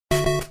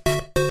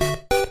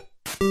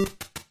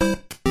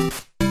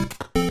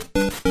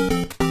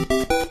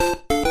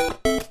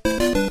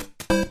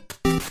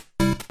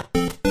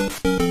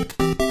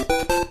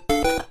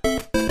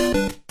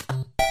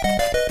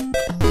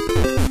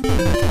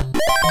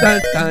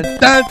dun, dun,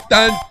 dun,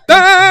 dun,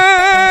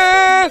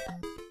 dun.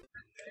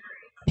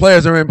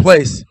 Players are in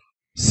place.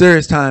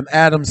 Serious time.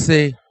 Adam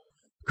C,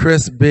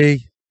 Chris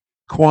B,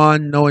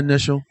 Quan, no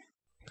initial.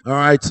 All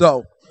right,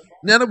 so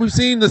now that we've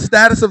seen the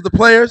status of the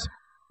players,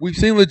 we've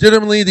seen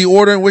legitimately the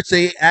order in which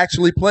they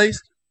actually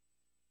placed.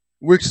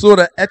 We're sort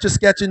of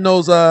etch-a-sketching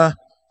those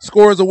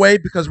scores away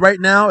because right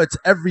now it's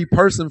every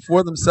person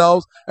for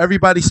themselves.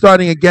 Everybody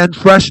starting again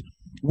fresh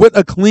with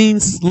a clean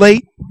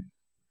slate.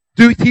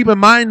 Do keep in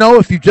mind, though,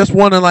 if you just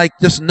want to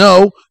just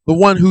know, the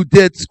one who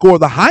did score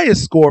the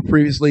highest score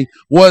previously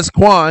was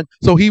Quan,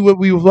 so we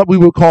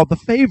would call the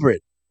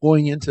favorite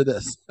going into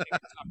this.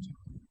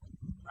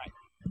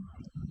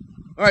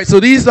 All right,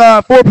 so these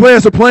 4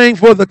 players are playing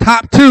for the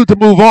top 2 to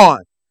move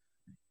on.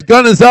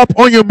 Gun is up.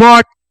 On your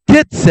mark.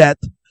 Get set.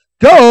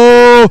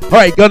 Go! All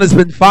right, gun has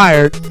been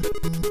fired.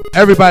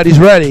 Everybody's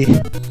ready.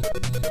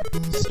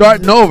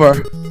 Starting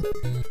over.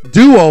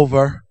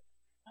 Do-over.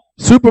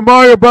 Super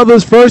Mario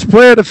Brothers first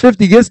player to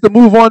 50 gets to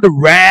move on to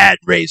Rad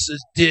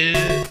Racers, dude.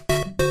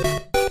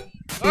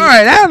 All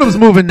right, Adam's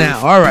moving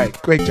now. All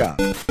right, great job.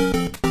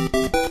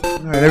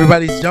 All right,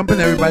 everybody's jumping,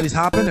 everybody's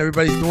hopping,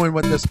 everybody's doing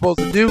what they're supposed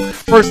to do.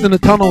 First in the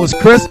tunnel is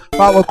Chris,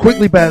 followed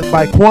quickly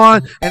by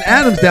Quan, and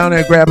Adam's down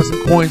there grabbing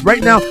some coins.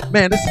 Right now,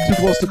 man, this is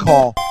too close to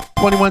call.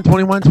 21,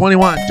 21,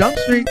 21. Jump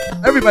Street.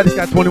 Everybody's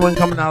got 21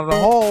 coming out of the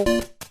hole,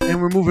 and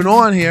we're moving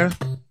on here.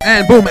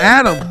 And boom,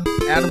 Adam.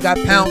 Adam got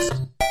pounced.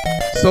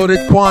 So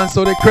did Quan,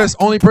 so did Chris.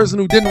 Only person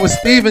who didn't was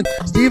Steven.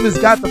 Steven's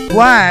got the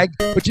flag,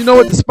 but you know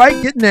what?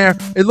 Despite getting there,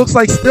 it looks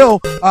like still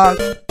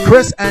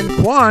Chris and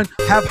Quan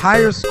have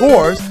higher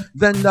scores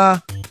than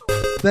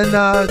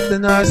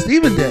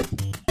Steven did.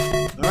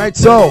 All right,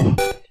 so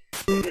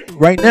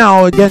right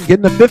now, again,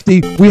 getting to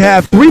 50, we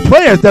have 3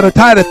 players that are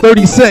tied at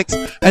 36,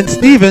 and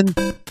Steven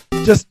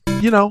just,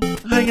 hanging out,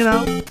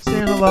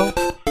 saying hello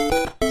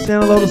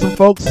to some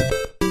folks.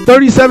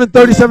 37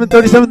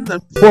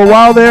 for a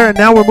while there, and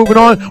now we're moving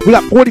on. We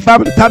got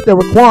 45 at the top there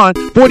with Quan,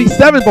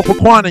 47 but for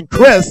Quan and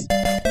Chris.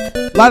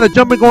 A lot of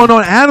jumping going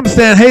on. Adam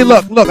saying, hey,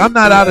 look, I'm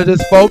not out of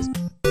this, folks.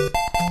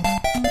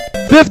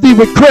 50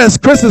 with Chris.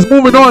 Chris is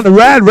moving on to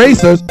Rad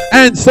Racers,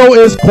 and so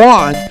is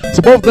Quan.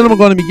 So both of them are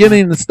going to be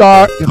getting the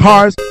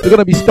cars. They're going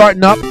to be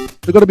starting up.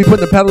 They're going to be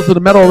putting the pedal to the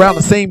metal around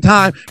the same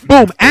time.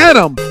 Boom,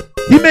 Adam.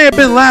 He may have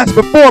been last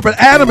before, but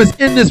Adam is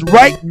in this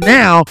right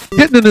now,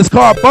 getting in his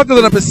car,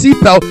 buckling up his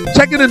seatbelt,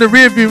 checking in the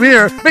rearview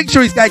mirror, make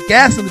sure he's got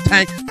gas in the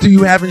tank. Do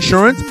you have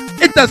insurance?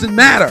 It doesn't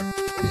matter.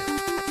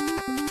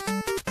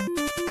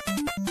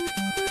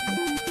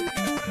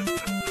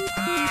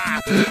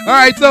 All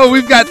right, so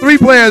we've got 3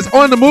 players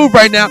on the move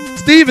right now.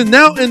 Steven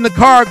now in the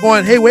car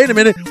going, hey, wait a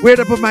minute, where'd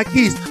I put my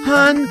keys?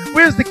 Hun,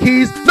 where's the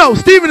keys? No,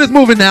 Steven is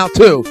moving now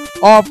too.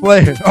 All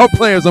players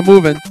are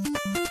moving.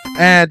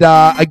 And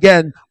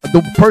again,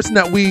 the person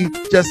that we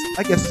just,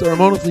 I guess,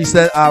 ceremoniously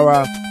said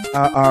our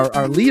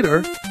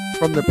leader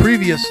from the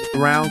previous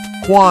round,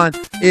 Quan,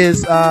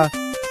 is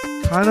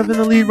kind of in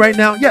the lead right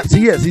now. Yes,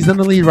 he is. He's in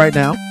the lead right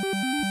now.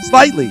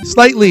 Slight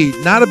lead.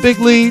 Not a big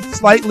lead,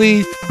 slight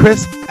lead.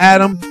 Chris,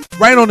 Adam,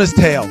 right on his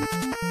tail.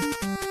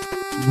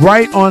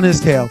 Right on his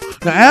tail.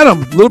 Now,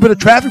 Adam, a little bit of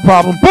traffic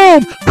problem.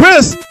 Boom!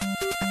 Chris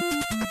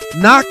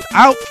knocked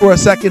out for a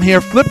second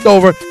here, flipped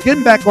over,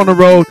 getting back on the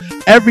road.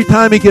 Every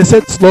time he gets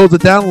hit, slows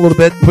it down a little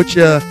bit, puts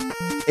you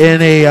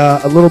in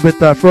a little bit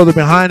further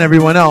behind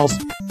everyone else.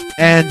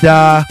 And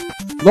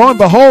lo and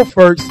behold,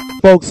 folks,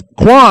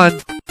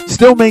 Quan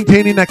still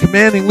maintaining that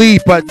commanding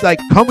lead, but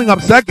coming up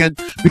second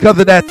because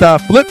of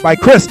that flip by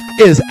Chris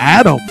is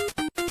Adam.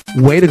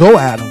 Way to go,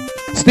 Adam.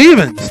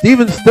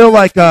 Steven's still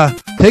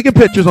taking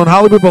pictures on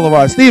Hollywood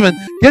Boulevard. Steven,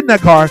 get in that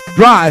car,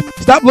 drive,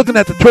 stop looking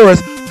at the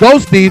tourists. Go,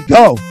 Steve,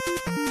 go.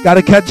 Got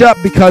to catch up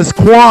because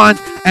Quan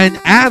and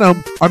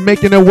Adam are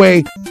making their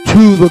way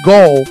to the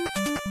goal.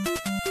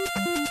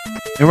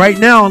 And right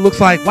now, it looks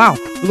like, wow,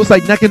 it looks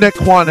like neck and neck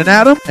Quan and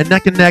Adam, and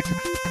neck and neck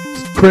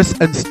Chris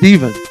and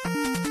Steven.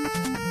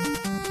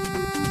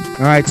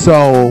 All right,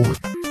 so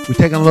we're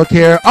taking a look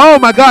here. Oh,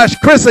 my gosh,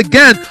 Chris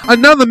again,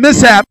 another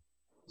mishap.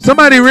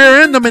 Somebody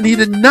rear-ended him, and he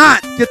did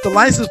not get the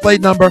license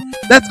plate number.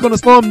 That's going to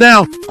slow him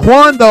down.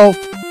 Quan, though,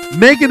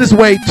 making his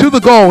way to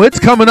the goal. It's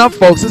coming up,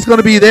 folks. It's going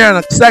to be there in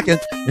a second,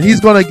 and he's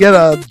going to get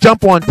a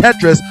jump on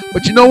Tetris.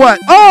 But you know what?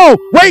 Oh,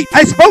 wait,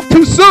 I spoke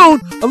too soon.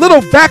 A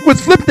little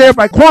backwards flip there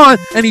by Quan,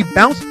 and he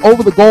bounced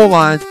over the goal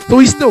line, so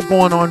he's still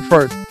going on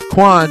first.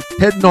 Quan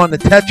heading on the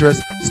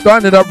Tetris,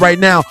 starting it up right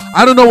now.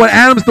 I don't know what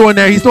Adam's doing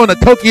there. He's doing a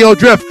Tokyo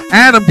drift.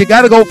 Adam, you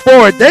got to go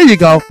forward. There you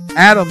go.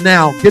 Adam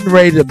now getting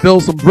ready to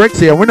build some bricks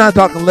here. We're not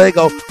talking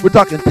Lego. We're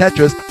talking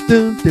Tetris.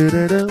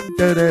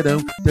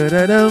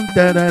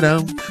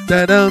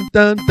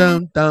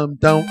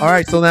 All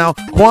right, so now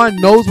Quan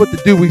knows what to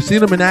do. We've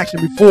seen him in action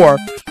before,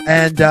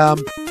 and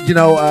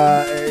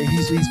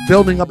he's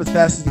building up as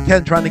fast as he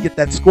can, trying to get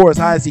that score as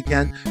high as he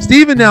can.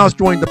 Steven now has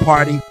joined the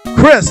party.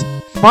 Chris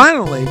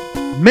finally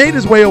made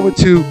his way over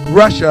to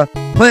Russia,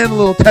 playing a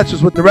little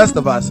Tetris with the rest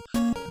of us.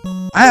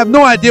 I have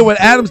no idea what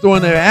Adam's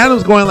doing there.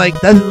 Adam's going like,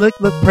 doesn't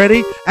look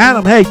pretty.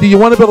 Adam, hey, do you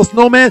want to build a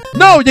snowman?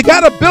 No, you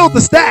got to build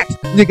the stacks.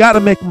 You got to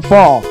make them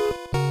fall.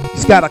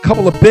 He's got a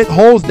couple of big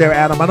holes there,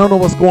 Adam. I don't know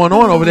what's going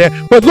on over there.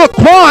 But look,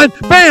 Quan,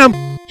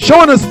 bam,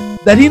 showing us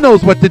that he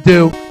knows what to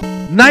do.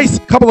 Nice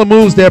couple of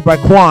moves there by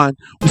Quan.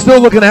 We're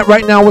still looking at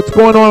right now what's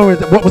going on.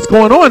 What's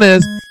going on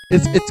is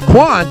it's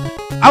Quan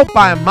out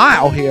by a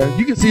mile here.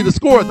 You can see the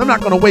scores. I'm not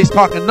going to waste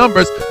talking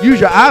numbers. Use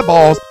your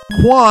eyeballs.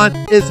 Quan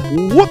is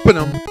whooping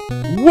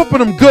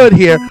them good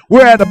here.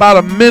 We're at about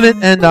a minute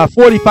and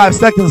 45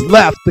 seconds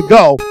left to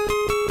go.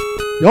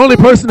 The only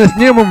person that's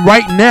near him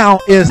right now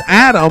is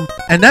Adam,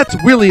 and that's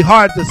really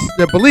hard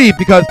to believe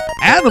because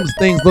Adam's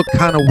things look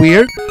kind of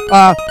weird.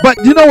 But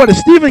you know what? If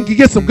Steven can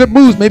get some good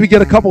moves, maybe get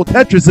a couple of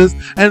Tetrises,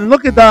 and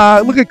look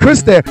at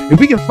Chris there. If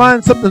we can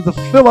find something to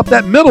fill up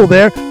that middle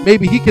there,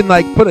 maybe he can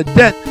like put a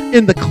dent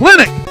in the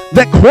clinic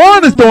that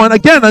Quan is doing.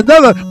 Again,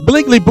 another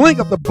blinkly blink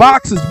of the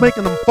boxes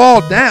making them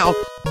fall down.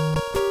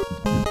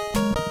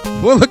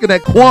 We're looking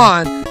at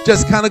Quan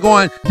just kind of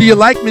going, do you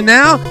like me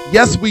now?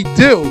 Yes, we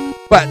do.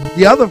 But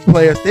the other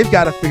players, they've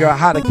got to figure out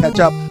how to catch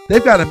up.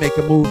 They've got to make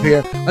a move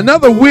here.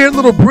 Another weird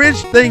little bridge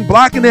thing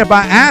blocking there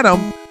by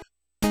Adam.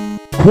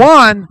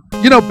 Quan,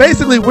 you know,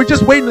 basically we're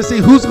just waiting to see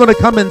who's going to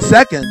come in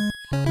second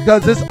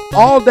because it's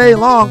all day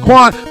long.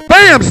 Quan,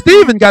 bam,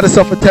 Steven got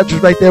himself a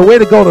Tetris right there. Way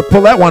to go to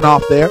pull that one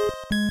off there.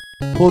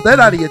 Pulled that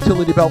out of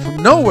utility belt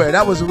from nowhere.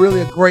 That was really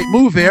a great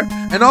move here.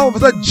 And all of a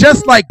sudden,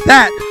 just like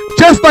that,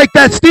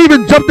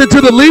 Steven jumped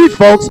into the lead,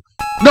 folks.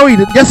 No, he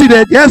didn't. Yes, he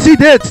did. Yes, he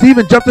did.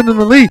 Steven jumped into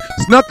the lead.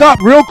 Snuck up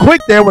real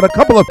quick there with a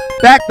couple of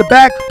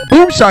back-to-back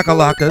boom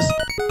shakalakas.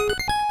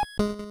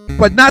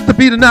 But not to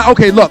be denied.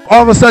 Okay, look.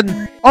 All of a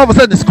sudden,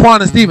 it's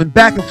Quan and Steven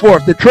back and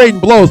forth. They're trading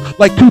blows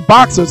like two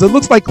boxers. It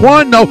looks like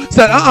Quan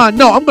said,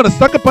 no, I'm going to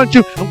sucker punch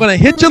you. I'm going to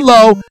hit you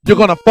low. You're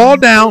going to fall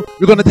down.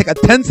 You're going to take a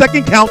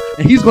 10-second count,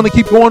 and he's going to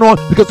keep going on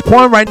because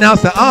Quan right now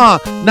said,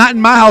 not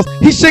in my house.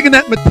 He's shaking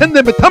that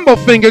Matende Matumbo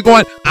finger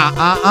going,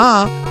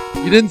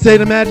 You didn't say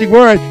the magic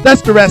word.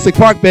 That's Jurassic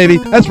Park, baby.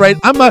 That's right.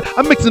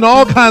 I'm mixing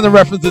all kinds of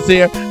references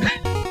here.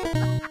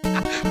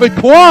 But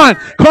Quan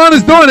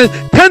is doing it.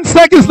 10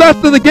 seconds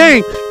left in the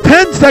game.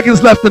 10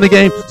 seconds left in the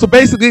game. So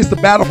basically, it's the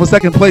battle for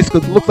second place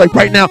because it looks like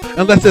right now,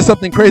 unless there's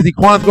something crazy,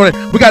 Quan's going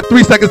to. We got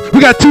 3 seconds.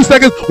 We got 2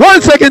 seconds.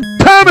 1 second.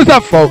 Time is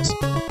up, folks.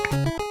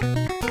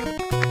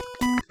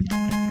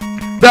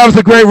 That was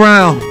a great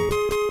round.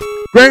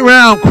 Great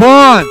round,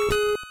 Quan.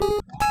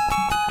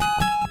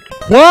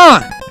 Woo!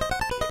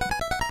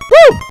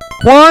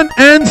 Quan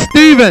and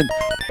Steven.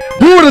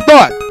 Who would have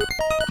thought?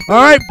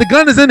 All right, the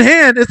gun is in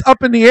hand. It's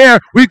up in the air.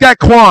 We've got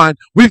Quan.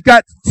 We've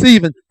got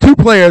Steven. 2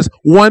 players.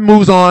 One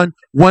moves on.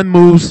 One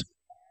moves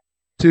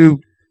to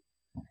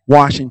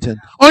Washington.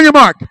 On your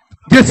mark.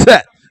 Get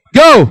set.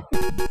 Go.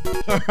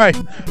 All right,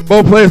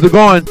 both players are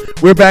going.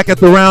 We're back at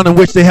the round in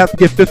which they have to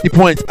get 50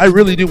 points. I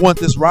really do want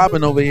this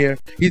Robin over here.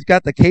 He's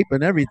got the cape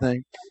and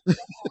everything.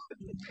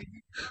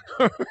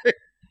 All right.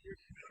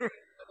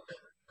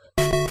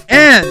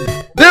 And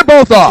they're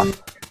both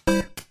off.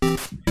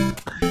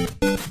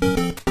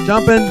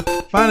 Jumping,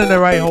 finding the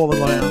right hole to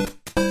go down.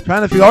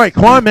 Trying to figure, all right,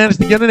 Quan managed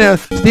to get in there.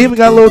 Steven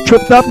got a little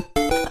tripped up.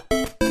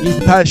 Used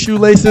to tie his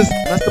shoelaces,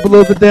 messed up a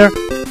little bit there,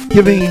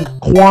 giving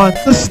Quan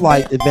the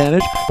slight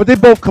advantage. But they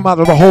both come out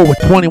of the hole with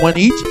 21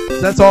 each.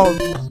 So that's all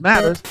that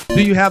matters.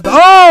 Do you have the,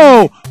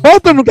 both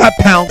of them got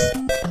pounced.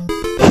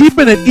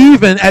 Keeping it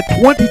even at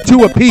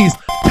 22 apiece.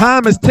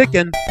 Time is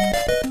ticking.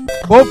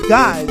 Both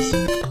guys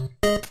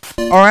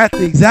are at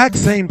the exact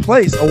same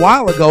place a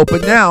while ago,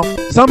 but now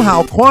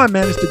somehow Quan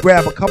managed to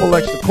grab a couple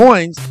extra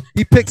coins.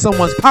 He picked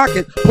someone's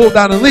pocket, pulled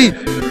down the lead.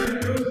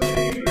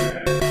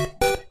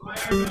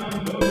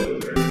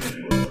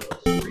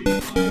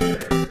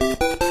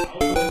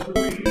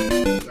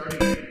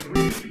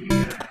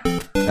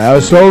 That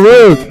was so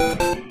rude.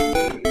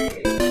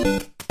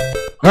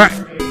 All right.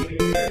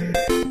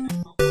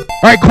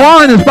 All right,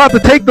 Quan is about to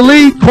take the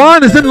lead.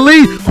 Quan is in the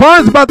lead.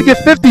 Quan's about to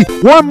get 50.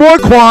 One more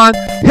Quan.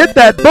 Hit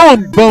that.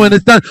 Boom. Boom, and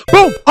it's done.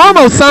 Boom.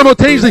 Almost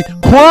simultaneously.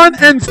 Quan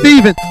and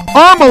Steven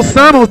almost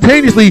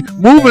simultaneously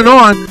moving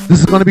on. This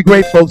is going to be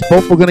great, folks.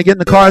 Both are going to get in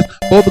the cars.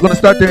 Both are going to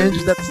start their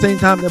engines at the same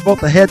time. They're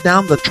both to head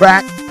down the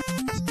track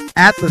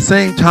at the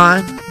same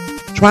time,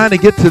 trying to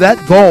get to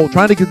that goal,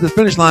 trying to get to the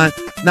finish line.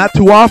 Not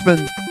too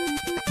often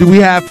do we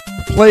have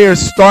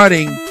players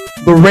starting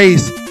the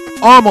race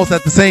almost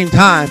at the same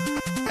time.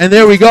 And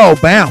there we go.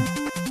 Bam.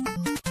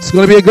 It's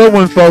going to be a good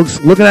one, folks.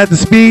 Looking at the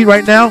speed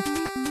right now,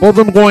 both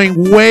of them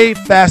going way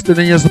faster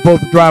than you're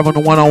supposed to drive on the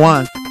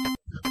 101.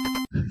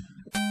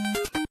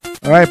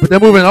 All right, but they're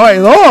moving. All right.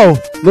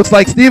 Looks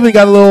like Steven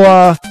got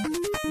a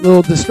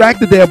little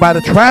distracted there by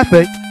the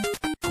traffic.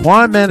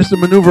 Quan managed to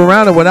maneuver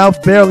around it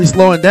without barely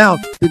slowing down.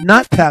 Did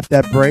not tap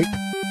that brake.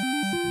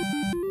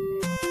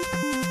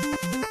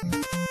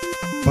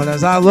 But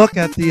as I look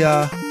at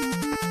the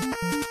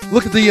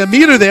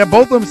meter there,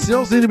 both of them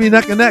still seem to be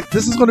neck and neck.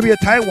 This is going to be a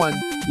tight one.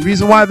 The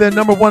reason why they're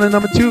number 1 and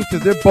number 2 is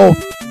because they're both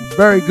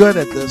very good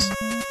at this.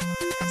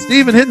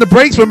 Steven hitting the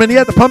brakes for a minute. He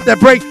had to pump that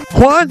brake.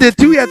 Quan did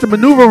too. He had to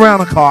maneuver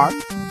around a car.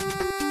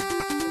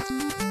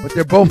 But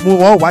they're both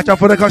moving. Oh, watch out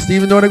for that car.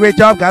 Steven doing a great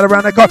job. Got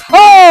around that car.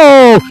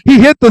 Oh, he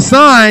hit the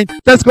sign.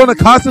 That's going to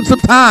cost him some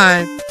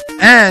time.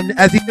 And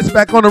as he gets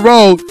back on the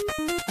road,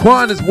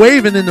 Quan is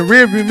waving in the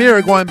rearview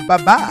mirror going,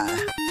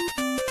 bye-bye.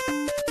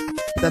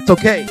 That's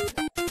okay.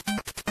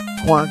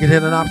 Quan could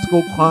hit an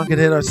obstacle. Quan could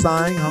hit a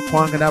sign.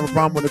 Quan could have a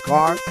problem with the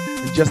car.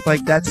 And just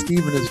like that,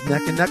 Steven is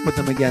neck and neck with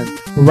him again.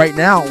 But right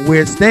now,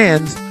 where it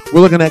stands,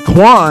 we're looking at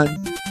Quan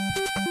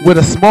with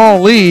a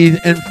small lead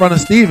in front of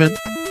Steven.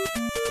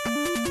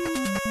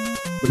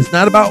 But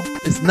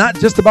it's not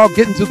just about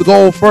getting to the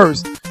goal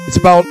first. It's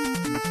about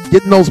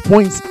getting those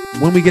points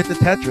when we get to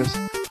Tetris.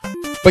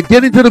 But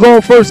getting to the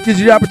goal first gives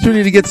you the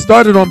opportunity to get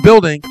started on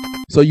building.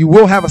 So you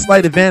will have a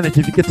slight advantage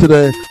if you get to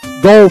the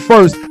goal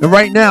first. And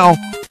right now,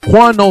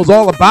 Quan knows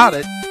all about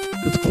it,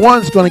 because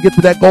Quan's going to get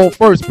to that goal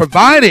first,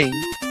 providing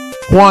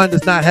Quan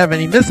does not have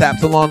any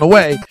mishaps along the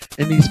way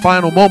in these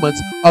final moments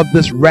of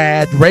this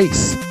rad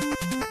race.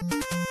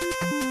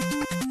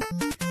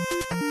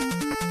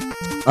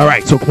 All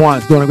right, so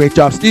Quan's doing a great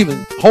job.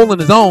 Steven holding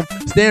his own,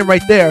 staying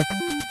right there.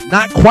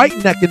 Not quite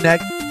neck and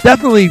neck.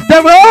 Definitely.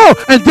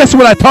 Oh, and guess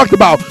what I talked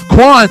about?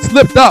 Quan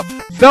slipped up,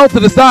 fell to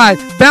the side,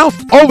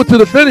 bounced over to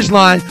the finish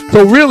line.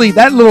 So really,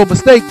 that little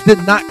mistake did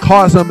not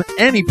cause him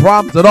any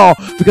problems at all,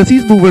 because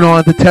he's moving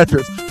on to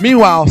Tetris.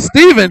 Meanwhile,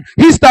 Steven,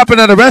 he's stopping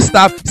at a rest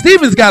stop.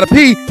 Steven's got to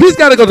pee. He's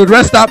got to go to the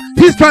rest stop.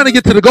 He's trying to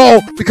get to the goal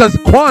because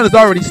Quan has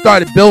already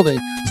started building.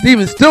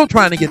 Steven's still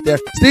trying to get there.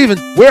 Steven,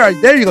 where are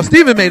you? There you go.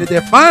 Steven made it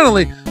there.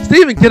 Finally,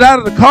 Steven, get out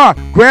of the car.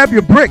 Grab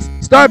your bricks.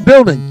 Start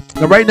building.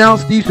 Now, right now,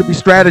 Steve should be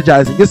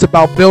strategizing. It's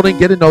about building,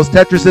 getting those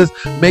Tetrises,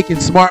 making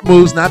smart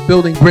moves, not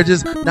building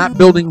bridges, not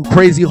building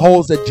crazy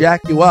holes that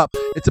jack you up.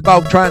 It's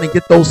about trying to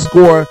get that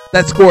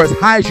score as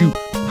high as you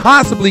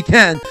possibly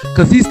can,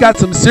 because he's got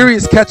some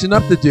serious catching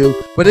up to do,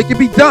 but it can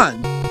be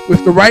done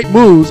if the right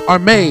moves are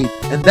made.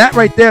 And that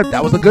right there,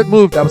 that was a good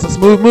move. That was a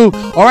smooth move.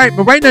 All right,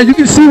 but right now you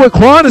can see what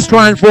Quan is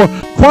trying for.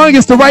 Quan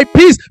gets the right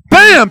piece.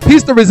 Bam!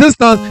 Piece de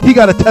resistance. He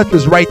got a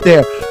Tetris right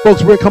there.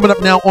 Folks, we're coming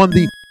up now on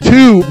the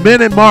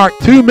 2-minute mark.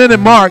 2-minute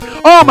mark.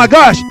 Oh my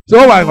gosh.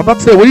 So I'm about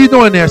to say, what are you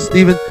doing there,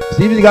 Steven?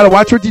 Steven, you got to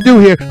watch what you do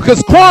here,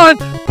 because Quan,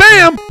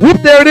 bam!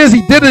 Whoop, there it is.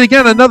 He did it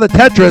again. Another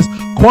Tetris.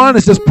 Quan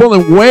is just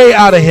pulling way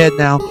out ahead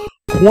now.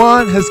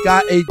 Quan has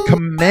got a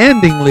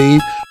commanding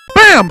lead.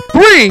 Bam!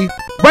 3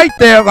 right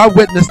there. I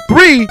witnessed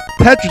 3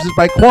 Tetrises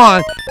by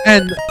Quan,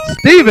 and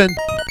Steven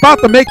about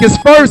to make his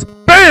first.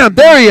 Bam!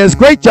 There he is.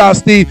 Great job,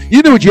 Steve.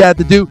 You knew what you had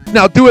to do.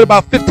 Now do it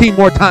about 15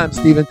 more times,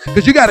 Steven,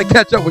 because you got to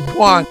catch up with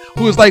Quan,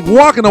 who is like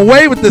walking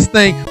away with this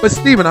thing. But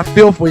Steven, I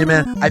feel for you,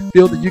 man. I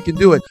feel that you can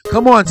do it.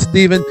 Come on,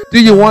 Steven.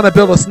 Do you want to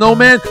build a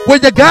snowman? Well,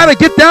 you got to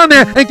get down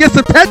there and get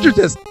some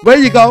Tetrises. There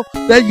you go.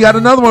 There you got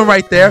another one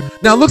right there.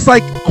 Now it looks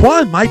like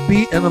Quan might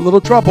be in a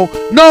little trouble.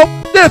 No,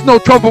 there's no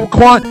trouble with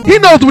Quan. He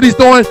knows what he's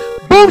doing.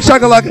 Boom,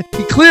 shakalaka.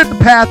 He cleared the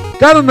path,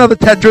 got another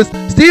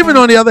Tetris. Steven,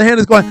 on the other hand,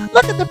 is going,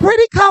 look at the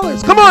pretty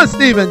colors. Come on,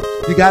 Steven.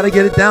 You got to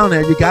get it down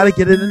there. You got to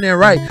get it in there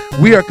right.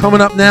 We are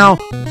coming up now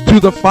to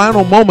the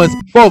final moments.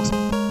 Folks,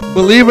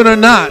 believe it or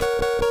not,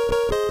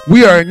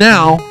 we are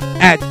now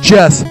at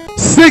just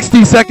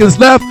 60 seconds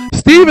left.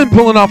 Steven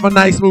pulling off a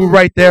nice move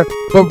right there.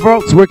 But,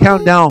 folks, we're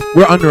counting down.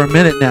 We're under a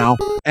minute now.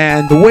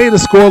 And the way the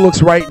score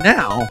looks right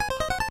now,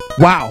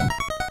 wow.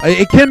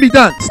 It can be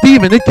done.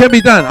 Steven, it can be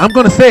done. I'm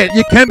going to say it.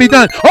 It can be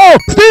done. Oh,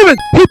 Steven,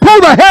 he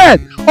pulled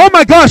ahead. Oh,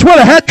 my gosh, what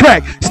a head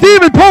track.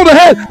 Steven pulled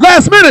ahead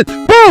last minute.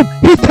 Boom,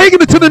 he's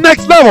taking it to the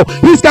next level.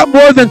 He's got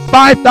more than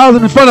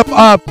 5,000 in front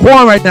of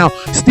Quan right now.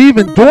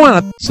 Steven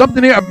doing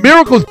something here.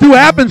 Miracles do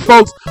happen,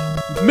 folks.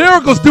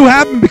 Miracles do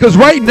happen, because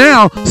right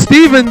now,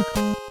 Steven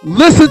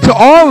listened to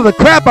all of the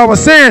crap I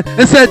was saying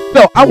and said,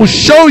 no, I will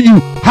show you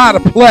how to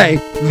play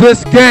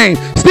this game.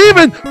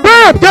 Steven,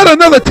 bam, got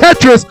another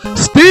Tetris.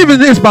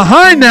 Steven is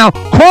behind now.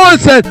 Quan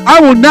said,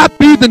 I will not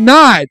be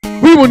denied.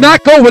 We will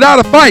not go without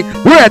a fight.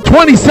 We're at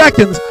 20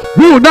 seconds.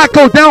 We will not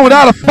go down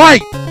without a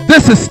fight.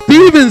 This is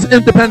Steven's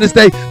Independence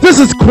Day. This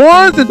is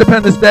Quan's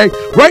Independence Day.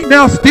 Right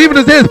now, Steven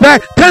is in his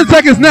back. 10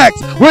 seconds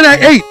next. We're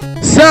at 8,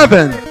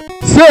 7,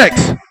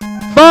 6,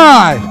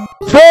 5,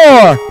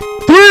 4,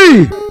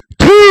 3,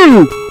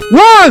 2,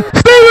 1.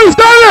 Steven's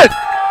done it.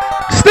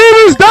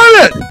 Steven's done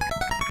it.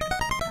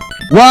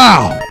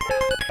 Wow.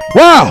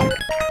 Wow.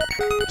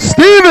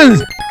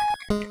 Steven's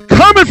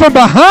coming from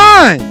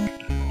behind.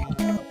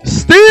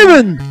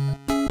 Steven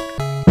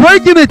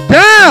breaking it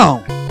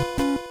down.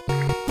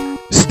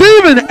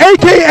 Steven,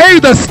 a.k.a.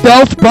 the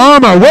Stealth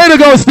Bomber. Way to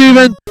go,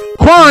 Steven.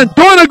 Quan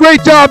doing a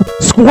great job.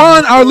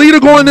 Quan, our leader,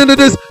 going into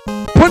this,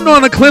 putting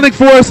on a clinic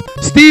for us.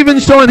 Steven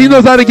showing he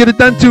knows how to get it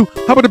done too.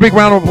 How about a big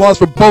round of applause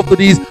for both of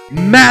these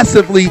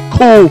massively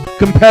cool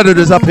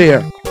competitors up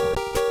here?